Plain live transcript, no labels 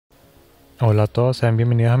Hola a todos, sean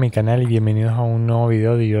bienvenidos a mi canal y bienvenidos a un nuevo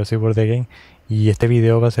video de Jurassic World Game. Y este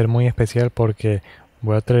video va a ser muy especial porque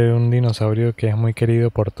voy a traer un dinosaurio que es muy querido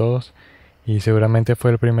por todos y seguramente fue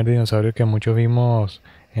el primer dinosaurio que muchos vimos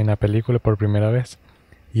en la película por primera vez.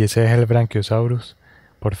 Y ese es el Brachiosaurus.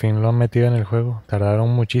 Por fin lo han metido en el juego, tardaron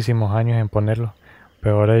muchísimos años en ponerlo,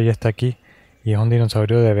 pero ahora ya está aquí y es un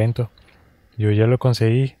dinosaurio de evento. Yo ya lo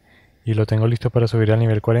conseguí y lo tengo listo para subir al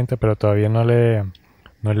nivel 40, pero todavía no le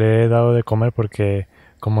he dado de comer porque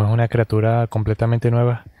como es una criatura completamente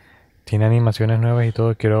nueva, tiene animaciones nuevas y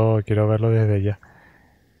todo, quiero verlo desde ya.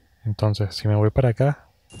 Entonces, si me voy para acá,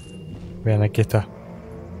 vean, aquí está.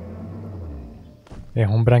 Es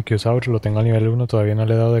un Brachiosaurus, lo tengo a nivel 1, todavía no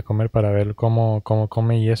le he dado de comer para ver cómo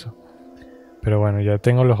come y eso. Pero bueno, ya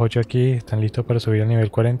tengo los 8 aquí, están listos para subir al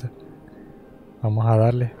nivel 40. Vamos a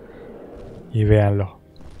darle y véanlo.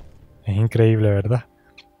 Es increíble, ¿verdad?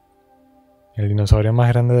 El dinosaurio más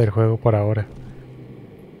grande del juego por ahora.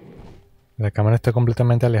 La cámara está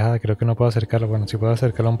completamente alejada, creo que no puedo acercarla. Bueno, sí puedo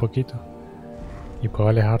acercarla un poquito y puedo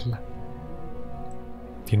alejarla.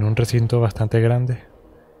 Tiene un recinto bastante grande.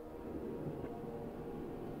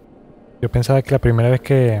 Yo pensaba que la primera vez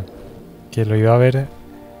que lo iba a ver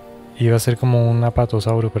iba a ser como un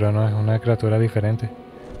apatosauro, pero no, es una criatura diferente.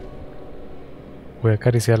 Voy a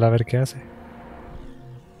acariciarla a ver qué hace.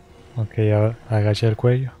 Ok, agacha el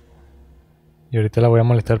cuello. Y ahorita la voy a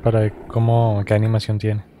molestar para ver qué animación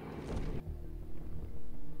tiene.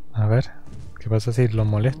 A ver, ¿qué pasa si lo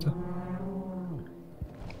molesto?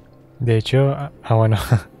 De hecho, bueno,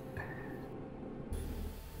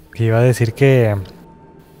 que iba a decir que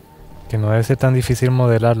no debe ser tan difícil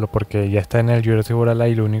modelarlo porque ya está en el Jurassic World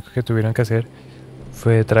y lo único que tuvieron que hacer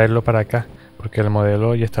fue traerlo para acá porque el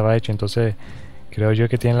modelo ya estaba hecho, entonces creo yo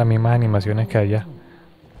que tiene las mismas animaciones que allá.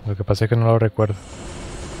 Lo que pasa es que no lo recuerdo.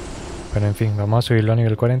 Pero en fin, vamos a subirlo a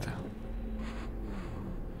nivel 40.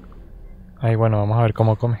 Ahí bueno, vamos a ver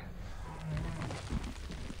cómo come.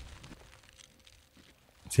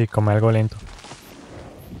 Sí, come algo lento.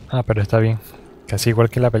 Ah, pero está bien. Casi igual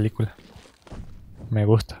que la película. Me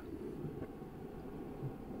gusta.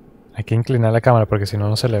 Hay que inclinar la cámara porque si no,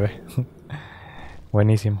 no se le ve.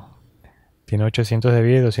 Buenísimo. Tiene 800 de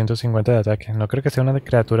vida y 250 de ataque. No creo que sea una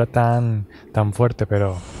criatura tan fuerte,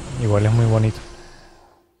 pero igual es muy bonito.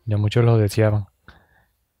 Ya muchos lo deseaban.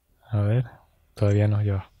 A ver, todavía no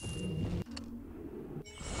lleva.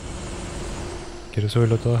 Quiero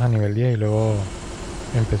subirlo todos a nivel 10 y luego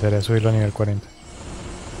empezaré a subirlo a nivel 40.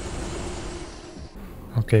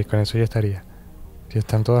 Ok, con eso ya estaría. Ya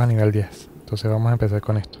están todos a nivel 10. Entonces vamos a empezar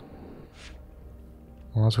con esto.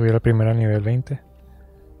 Vamos a subir al primero a nivel 20.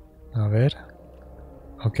 A ver.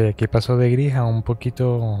 Ok, aquí pasó de gris a un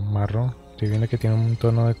poquito marrón. Estoy viendo que tiene un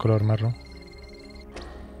tono de color marrón.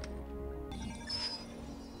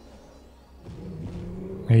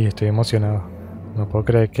 Y estoy emocionado. No puedo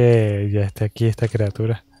creer que ya esté aquí esta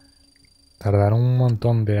criatura. Tardaron un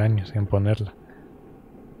montón de años en ponerla.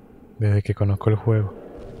 Desde que conozco el juego.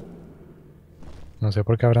 No sé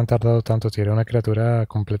por qué habrán tardado tanto si era una criatura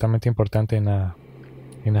completamente importante en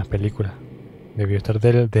las películas. Debió estar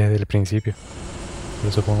desde el principio.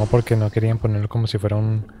 Pero supongo porque no querían ponerlo como si fuera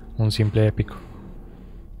un simple épico.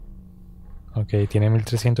 Ok, tiene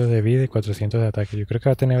 1300 de vida y 400 de ataque. Yo creo que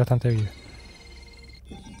va a tener bastante vida.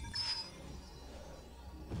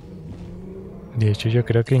 De hecho, yo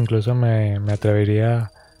creo que incluso me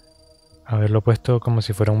atrevería a haberlo puesto como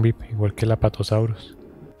si fuera un VIP, igual que el Apatosaurus.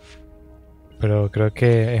 Pero creo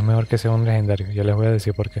que es mejor que sea un legendario. Ya les voy a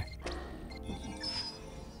decir por qué.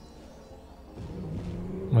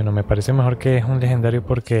 Bueno, me parece mejor que es un legendario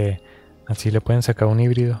porque así le pueden sacar un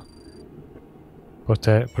híbrido.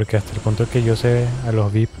 Porque hasta el punto que yo sé, a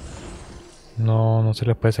los VIP no se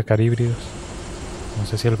les puede sacar híbridos. No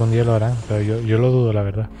sé si algún día lo harán, pero yo lo dudo, la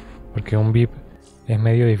verdad. Porque un VIP es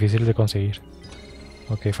medio difícil de conseguir.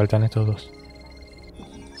 Ok, faltan estos dos.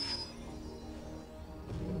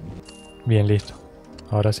 Bien, listo.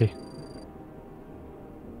 Ahora sí.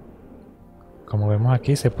 Como vemos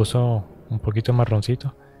aquí, se puso un poquito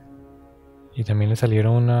marroncito. Y también le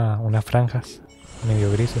salieron unas franjas medio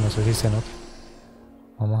grises, no sé si se nota.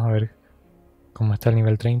 Vamos a ver cómo está el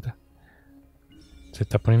nivel 30. Se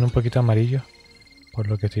está poniendo un poquito amarillo, por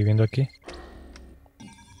lo que estoy viendo aquí.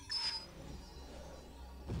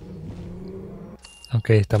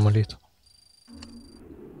 Ok, estamos listos.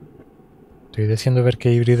 Estoy deseando ver qué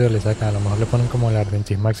híbrido le sacan. A lo mejor le ponen como la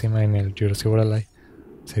Ardentis máxima en el Jurassic World.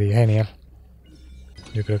 Sería genial.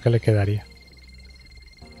 Yo creo que le quedaría.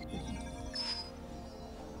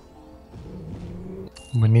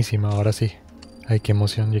 Buenísima, ahora sí. Ay, qué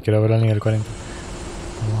emoción. Yo quiero verlo a nivel 40.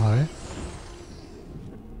 Vamos a ver.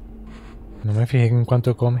 No me fijé en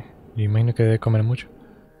cuánto come. Yo imagino que debe comer mucho.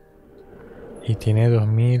 Y tiene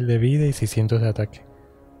 2000 de vida y 600 de ataque.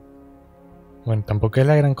 Bueno, tampoco es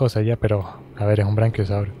la gran cosa ya, pero... A ver, es un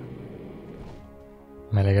branquiosaurio.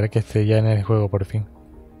 Me alegra que esté ya en el juego por fin.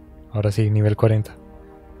 Ahora sí, nivel 40.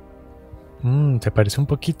 Se parece un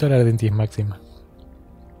poquito a la Dentis máxima.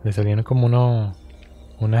 Le salieron como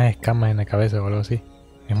unas escamas en la cabeza o algo así.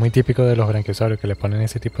 Es muy típico de los branquiosaurios que le ponen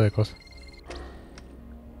ese tipo de cosas.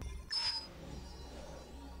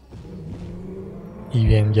 Y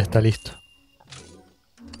bien, ya está listo.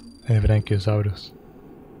 El Brachiosaurus.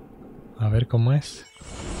 A ver cómo es.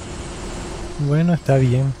 Bueno, está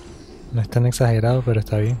bien. No es tan exagerado, pero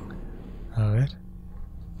está bien. A ver.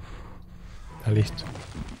 Está listo.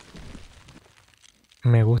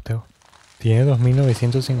 Me gusta. Tiene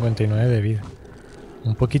 2959 de vida.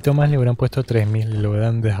 Un poquito más le hubieran puesto 3000 y lo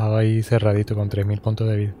hubieran dejado ahí cerradito con 3000 puntos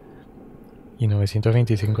de vida. Y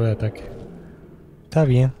 925 de ataque. Está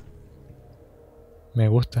bien. Me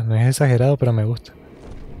gusta. No es exagerado, pero me gusta.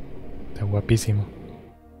 Está guapísimo.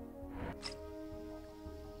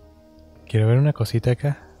 Quiero ver una cosita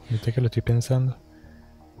acá. Ahorita que lo estoy pensando.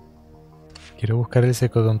 Quiero buscar el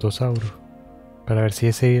Secodontosaurus. Para ver si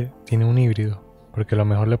ese tiene un híbrido. Porque a lo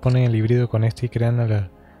mejor le ponen el híbrido con este y crean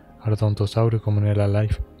al Ardontosaurus como en el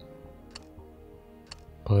Alive.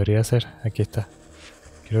 Podría ser. Aquí está.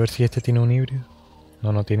 Quiero ver si este tiene un híbrido.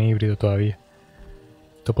 No, no tiene híbrido todavía.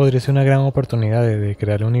 Esto podría ser una gran oportunidad de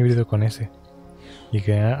crear un híbrido con ese. Y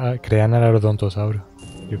crean al Ardontosaurus.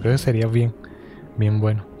 Yo creo que sería bien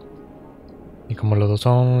bueno. Y como los dos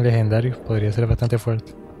son legendarios, podría ser bastante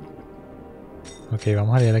fuerte. Ok,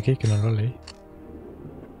 vamos a leer aquí, que no lo leí.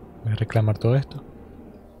 Voy a reclamar todo esto.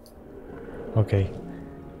 Ok.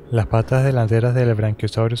 Las patas delanteras del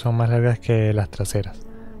branquiosaurio son más largas que las traseras.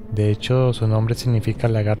 De hecho, su nombre significa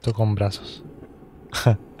lagarto con brazos.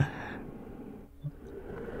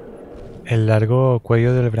 El largo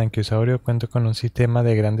cuello del branquiosaurio cuenta con un sistema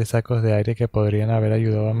de grandes sacos de aire que podrían haber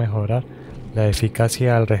ayudado a mejorar la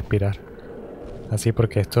eficacia al respirar. Así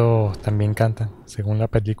porque estos también cantan, según la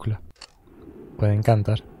película. Pueden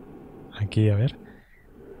cantar. Aquí, a ver.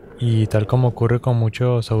 Y tal como ocurre con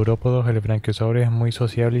muchos saurópodos, el branquiosaurio es muy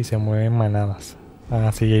sociable y se mueve en manadas.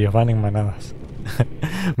 Ah, sí, ellos van en manadas.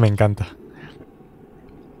 Me encanta.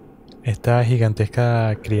 Esta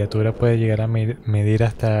gigantesca criatura puede llegar a medir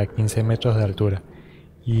hasta 15 metros de altura.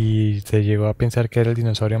 Y se llegó a pensar que era el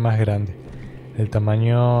dinosaurio más grande. El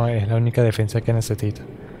tamaño es la única defensa que necesita.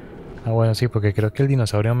 Ah, bueno, sí, porque creo que el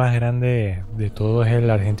dinosaurio más grande de todos es el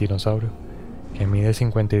argentinosaurio, que mide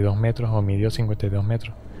 52 metros o midió 52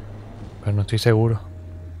 metros. Pero no estoy seguro.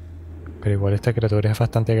 Pero igual esta criatura es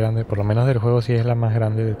bastante grande, por lo menos del juego sí es la más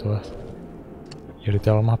grande de todas. Y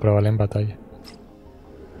ahorita vamos a probarla en batalla.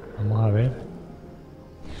 Vamos a ver.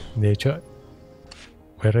 De hecho,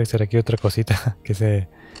 voy a revisar aquí otra cosita que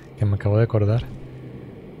me acabo de acordar.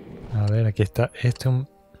 A ver, aquí está. Este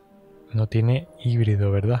no tiene híbrido,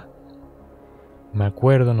 ¿verdad? Me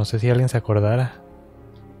acuerdo, no sé si alguien se acordara,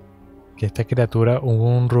 que esta criatura hubo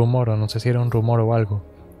un rumor, o no sé si era un rumor o algo,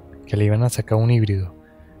 que le iban a sacar un híbrido.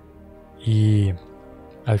 Y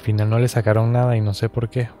al final no le sacaron nada y no sé por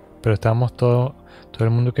qué. Pero estábamos todo el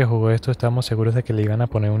mundo que jugó esto, estábamos seguros de que le iban a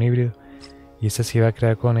poner un híbrido. Y ese se iba a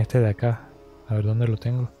crear con este de acá. A ver dónde lo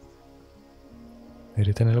tengo.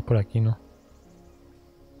 Debería tenerlo por aquí, ¿no?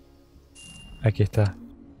 Aquí está.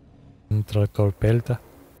 Un tractor pelta.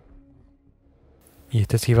 Y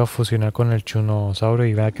este se iba a fusionar con el chunosaurio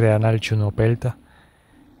y iba a crear al chunopelta.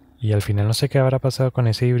 Y al final no sé qué habrá pasado con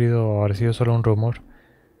ese híbrido o habrá sido solo un rumor.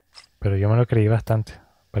 Pero yo me lo creí bastante.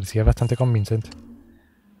 Parecía bastante convincente.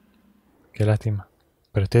 Qué lástima.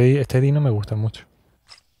 Pero este dino me gusta mucho.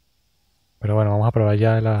 Pero bueno, vamos a probar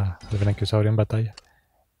ya el branquiosaurio en batalla.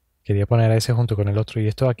 Quería poner a ese junto con el otro. Y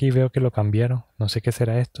esto aquí veo que lo cambiaron. No sé qué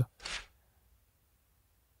será esto.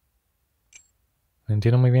 No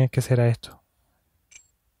entiendo muy bien qué será esto.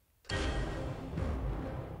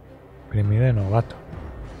 Premio de novato.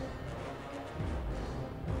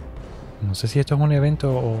 No sé si esto es un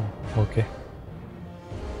evento o qué.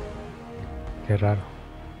 Qué raro.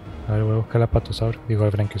 A ver, voy a buscar el apatosaurio. Digo,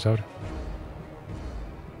 el branquiosaurio.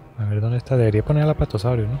 A ver dónde está. Debería poner el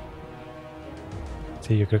apatosaurio, ¿no?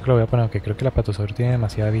 Sí, yo creo que lo voy a poner, aunque creo que el apatosaurio tiene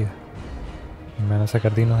demasiada vida. Y me van a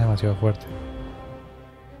sacar dinos demasiado fuertes.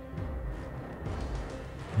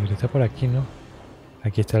 Y ahorita por aquí, ¿no?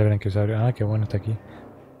 Aquí está el branquiosaurio. Ah, qué bueno, está aquí.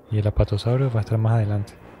 Y el apatosaurio va a estar más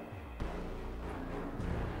adelante.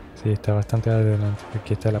 Sí, está bastante adelante.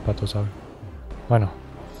 Aquí está el apatosaurio. Bueno,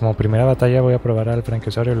 como primera batalla voy a probar al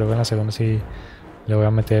branquiosaurio. Luego en la segunda sí le voy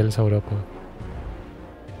a meter el saurópodo.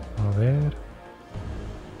 A ver.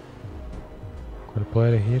 ¿Cuál puedo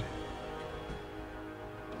elegir?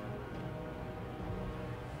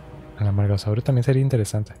 El amargosaurio también sería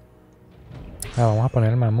interesante. Vamos a poner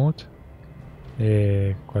el mamut.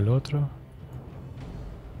 ¿Cuál otro?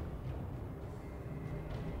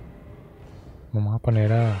 Vamos a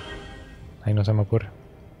poner a... Ahí no se me ocurre.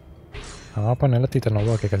 Vamos a poner la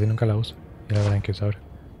titanoboa, que casi nunca la uso. Y la branquiosaurio.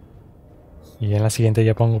 Y en la siguiente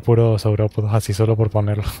ya pongo puros saurópodos, así solo por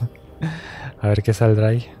ponerlo. A ver qué saldrá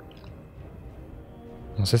ahí.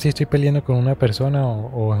 No sé si estoy peleando con una persona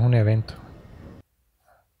o es un evento.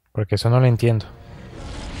 Porque eso no lo entiendo.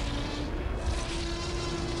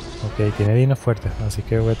 Ok, tiene dinos fuertes, así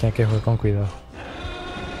que voy a tener que jugar con cuidado.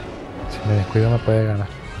 Si me descuido me puede ganar.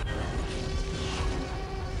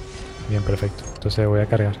 Bien, perfecto. Entonces voy a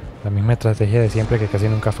cargar. La misma estrategia de siempre que casi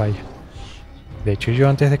nunca falla. De hecho, yo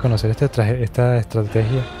antes de conocer esta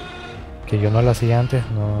estrategia, que yo no la hacía antes,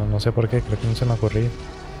 no sé por qué, creo que no se me ocurría.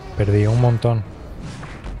 Perdí un montón.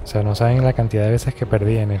 O sea, no saben la cantidad de veces que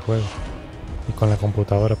perdí en el juego. Y con la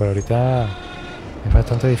computadora, pero ahorita es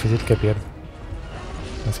bastante difícil que pierda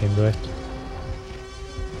haciendo esto.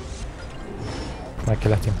 Ah, qué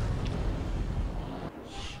lástima.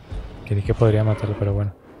 Creí que podría matarlo, pero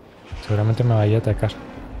bueno. Seguramente me vaya a atacar.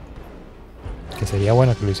 Que sería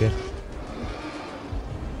bueno que lo hiciera.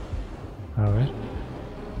 A ver.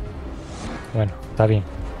 Bueno, está bien.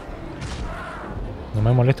 No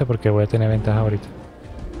me molesta porque voy a tener ventaja ahorita.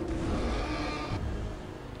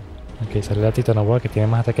 Ok, sale la titanoboa que tiene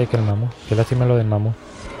más ataque que el mamú. Qué lástima lo del mamú.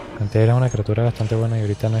 Antes era una criatura bastante buena y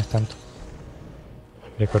ahorita no es tanto.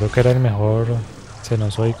 Recuerdo que era el mejor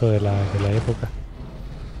cenozoico de la época.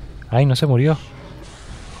 ¡Ay, no se murió!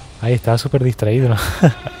 ¡Ay, estaba súper distraído! ¿No?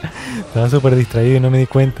 Estaba súper distraído y no me di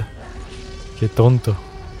cuenta. ¡Qué tonto!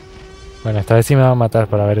 Bueno, esta vez sí me va a matar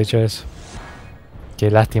por haber hecho eso.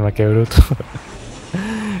 ¡Qué lástima, qué bruto!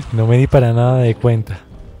 No me di para nada de cuenta.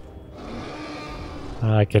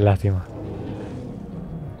 ¡Ah, qué lástima!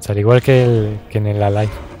 Sale igual que en el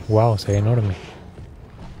Alive. ¡Wow! Se ve enorme.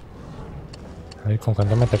 A ver, con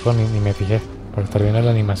cuánto me atacó ni me fijé. Por estar viendo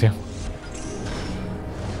la animación.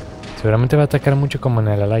 Seguramente va a atacar mucho como en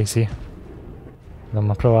el Alive, sí. Lo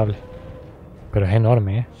más probable. Pero es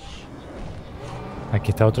enorme, ¿eh? Aquí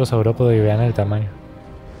está otro saurópodo y vean el tamaño.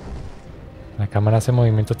 La cámara hace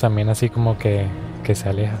movimientos también así como que se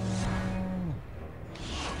aleja.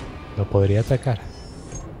 Lo podría atacar.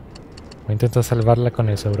 Voy a intentar salvarla con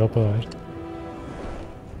el saurópodo, a ver.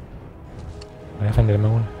 Voy a defenderme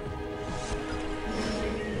uno.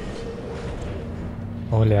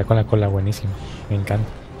 Oh, le da con la cola, buenísimo. Me encanta.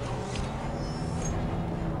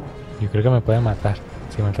 Yo creo que me puede matar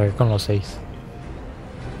si me ataque con los 6.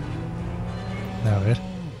 A ver.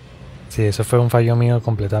 Sí, eso fue un fallo mío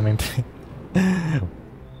completamente.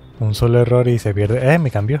 Un solo error y se pierde. Me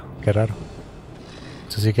cambió. Qué raro.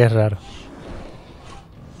 Eso sí que es raro.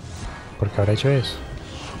 ¿Por qué habrá hecho eso?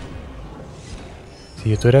 Si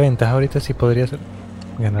yo tuviera ventaja ahorita sí podría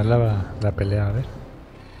ganar la pelea. A ver.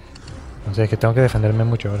 No sé, es que tengo que defenderme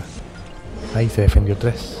mucho ahora. Ahí se defendió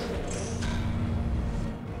 3.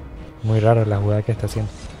 Muy raro la jugada que está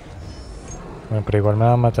haciendo. Bueno, pero igual me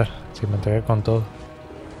va a matar si me entrega con todo.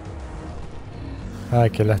 Ay,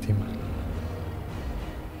 qué lástima.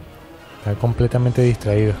 Estaba completamente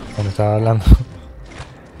distraído cuando estaba hablando.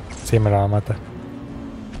 Sí, me la va a matar.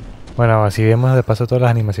 Bueno, así vemos de paso todas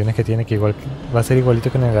las animaciones que tiene, que igual va a ser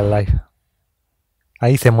igualito que en el live.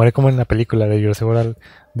 Ahí se muere como en la película de Jurassic World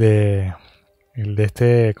el de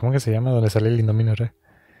este, ¿cómo que se llama? Donde sale el Indominus Rex.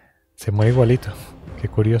 Se muere igualito. Qué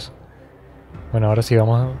curioso. Bueno, ahora sí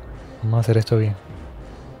vamos a hacer esto bien.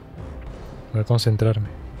 Voy a concentrarme.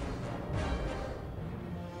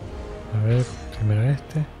 A ver, primero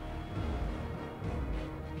este.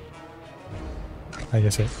 Ah, ya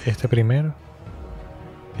sé, este primero.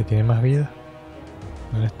 Que tiene más vida.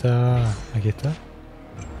 ¿Dónde está? Aquí está.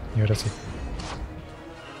 Y ahora sí.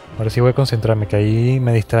 Ahora sí voy a concentrarme, que ahí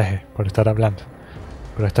me distraje por estar hablando.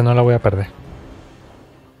 Pero esta no la voy a perder.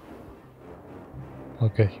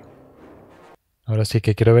 Ok. Ahora sí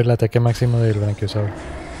que quiero ver el ataque máximo del Braquiosaurio.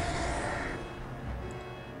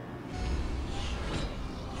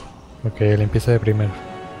 Ok, él empieza de primero.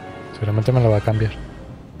 Seguramente me lo va a cambiar.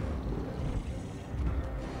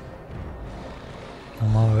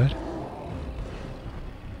 Vamos a ver.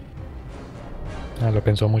 Ah, lo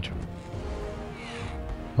pensó mucho.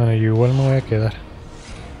 Bueno, yo igual me voy a quedar.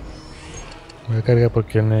 Voy a cargar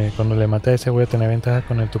porque cuando le mate a ese voy a tener ventaja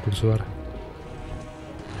con el Tupulsuar.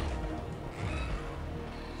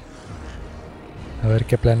 A ver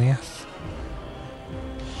qué planeas.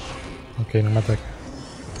 Ok, no me ataca.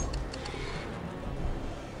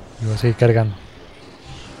 Y voy a seguir cargando.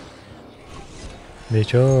 De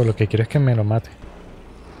hecho, lo que quiero es que me lo mate.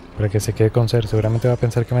 Para que se quede con 0. Seguramente va a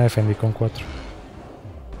pensar que me defendí con 4.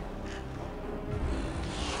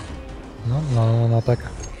 No ataca.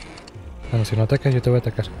 Bueno, si no atacas yo te voy a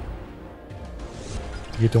atacar.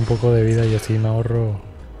 Te quito un poco de vida y así me ahorro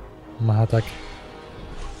más ataque.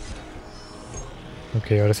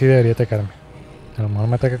 Ok, ahora sí debería atacarme. A lo mejor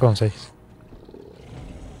me ataca con 6.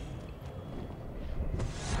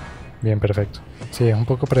 Bien, perfecto. Sí, es un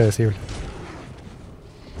poco predecible.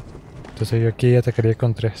 Entonces yo aquí atacaría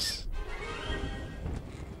con 3.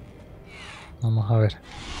 Vamos a ver.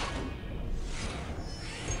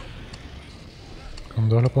 Con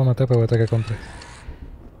 2 lo puedo matar, pero voy a atacar con 3.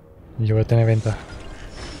 Y yo voy a tener ventaja.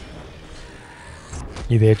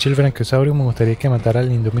 Y de hecho el Brachiosaurio me gustaría que matara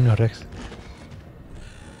al Indominus Rex.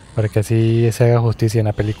 Para que así se haga justicia en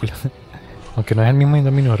la película. Aunque no es el mismo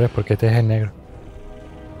Indominus Rex porque este es el negro.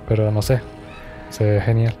 Pero no sé. Se ve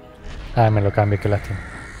genial. Ah, me lo cambio, qué lástima.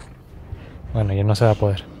 Bueno, ya no se va a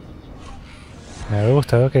poder. Me hubiera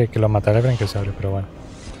gustado que lo matara el Brachiosaurio, pero bueno.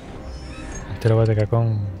 Este lo voy a atacar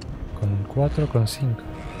con 4 o con 5.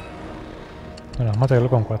 Bueno, vamos a atacarlo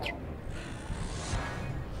con 4.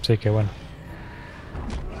 Sí, que bueno.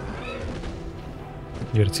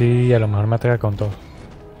 Y a ver si a lo mejor me ataca con todo.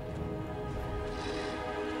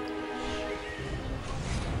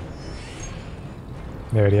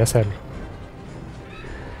 Debería hacerlo.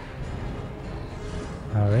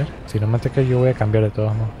 A ver, si no me ataca yo voy a cambiar de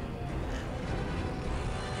todos modos.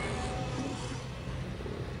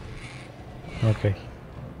 Ok.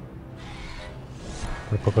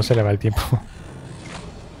 Por poco se le va el tiempo.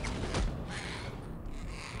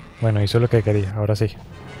 Bueno, hizo lo que quería, ahora sí.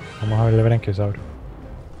 Vamos a ver el Brachiosaurio.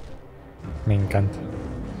 Me encanta.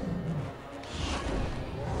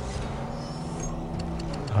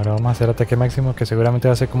 Ahora vamos a hacer ataque máximo, que seguramente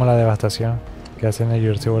va a ser como la devastación que hace en el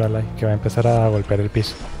Jurassic World, que va a empezar a golpear el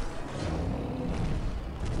piso.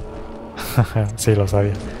 Sí, lo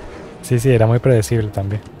sabía. Sí, era muy predecible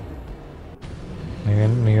también.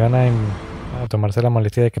 Me iban a tomarse la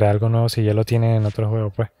molestia de crear algo nuevo si ya lo tienen en otro juego,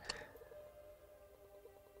 pues.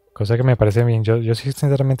 Cosa que me parece bien. Yo sí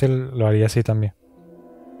sinceramente lo haría así también.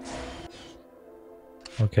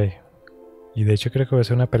 Ok. Y de hecho creo que voy a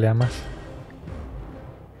hacer una pelea más.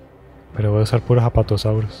 Pero voy a usar puros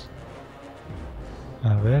apatosaurus.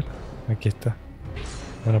 A ver, aquí está.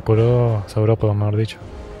 Bueno, puro saurópodo, mejor dicho.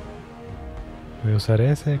 Voy a usar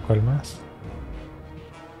ese, ¿cuál más?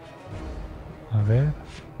 A ver.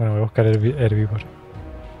 Bueno, voy a buscar el herbívoro.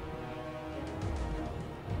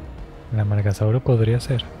 El amargasauro podría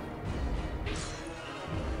ser.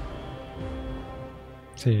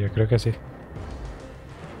 Sí, yo creo que sí.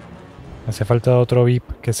 Hace falta otro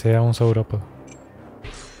VIP que sea un saurópodo.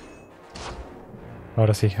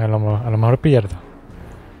 Ahora sí, a lo mejor pierdo.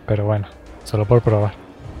 Pero bueno, solo por probar.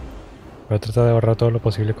 Voy a tratar de ahorrar todo lo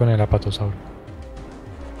posible con el apatosauro.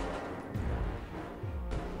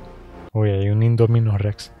 Uy, hay un Indominus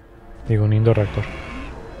Rex. Digo, un Indoraptor.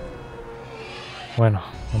 Bueno,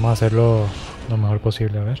 vamos a hacerlo lo mejor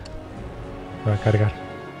posible. A ver. Voy a cargar.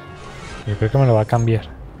 Yo creo que me lo va a cambiar.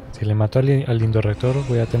 Si le mato al Indoraptor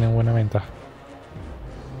voy a tener buena ventaja.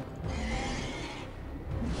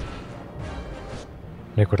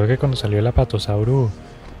 Recuerdo que cuando salió el Apatosaurus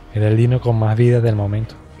era el dino con más vida del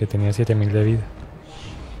momento, que tenía 7000 de vida.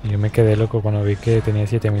 Y yo me quedé loco cuando vi que tenía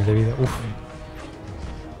 7000 de vida. Uff.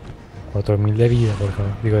 4000 de vida, por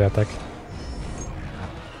favor. Digo, de ataque.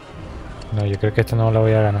 No, yo creo que esta no la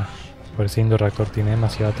voy a ganar. Por ese Indoraptor tiene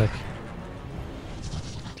demasiado ataque.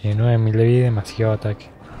 Tiene 9000 de vida y demasiado ataque.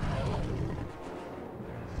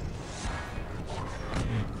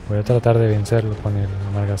 Voy a tratar de vencerlo con el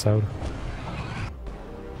Amargasauro.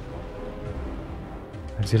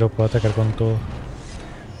 A ver si lo puedo atacar con todo.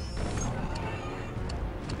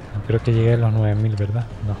 No creo que llegue a los 9000, ¿verdad?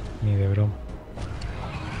 No, ni de broma.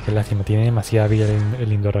 Qué lástima, tiene demasiada vida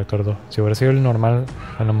el Indoraptor 2. Si hubiera sido el normal,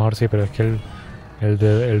 a lo mejor sí, pero es que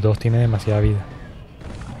el 2 tiene demasiada vida.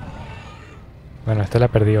 Bueno, esta la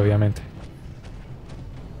perdí, obviamente.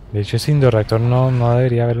 De hecho, ese Indoraptor no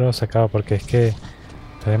debería haberlo sacado porque es que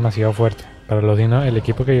está demasiado fuerte. Para los dinos, el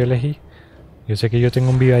equipo que yo elegí, yo sé que yo tengo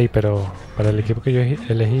un vida ahí, pero para el equipo que yo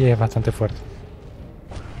elegí es bastante fuerte.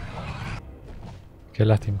 Qué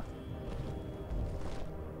lástima.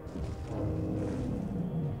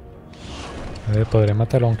 A ver, podré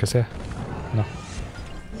matarlo aunque sea. No.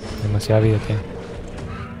 Demasiada vida tiene.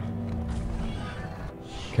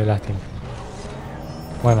 Qué lástima.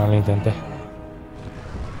 Bueno, lo intenté.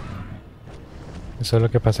 Eso es lo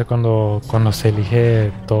que pasa cuando se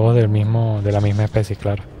elige todos de la misma especie,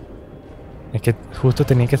 claro. Es que justo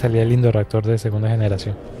tenía que salir el Indoraptor de segunda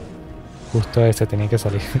generación. Justo ese tenía que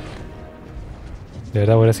salir. De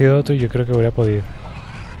verdad, hubiera sido otro y yo creo que hubiera podido.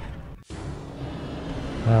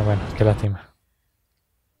 Ah, bueno, qué lástima.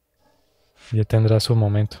 Ya tendrá su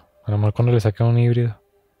momento. A lo mejor cuando le saquen un híbrido.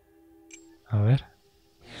 A ver.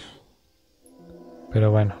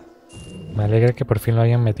 Pero bueno. Me alegra que por fin lo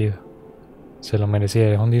hayan metido. Se lo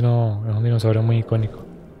merecía. Es un dinosaurio muy icónico.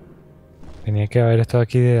 Tenía que haber estado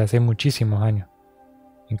aquí desde hace muchísimos años.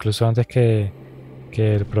 Incluso antes que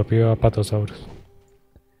el propio Apatosaurus.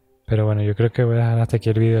 Pero bueno, yo creo que voy a dejar hasta aquí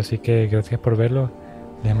el video. Así que gracias por verlo.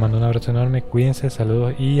 Les mando un abrazo enorme. Cuídense,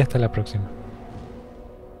 saludos y hasta la próxima.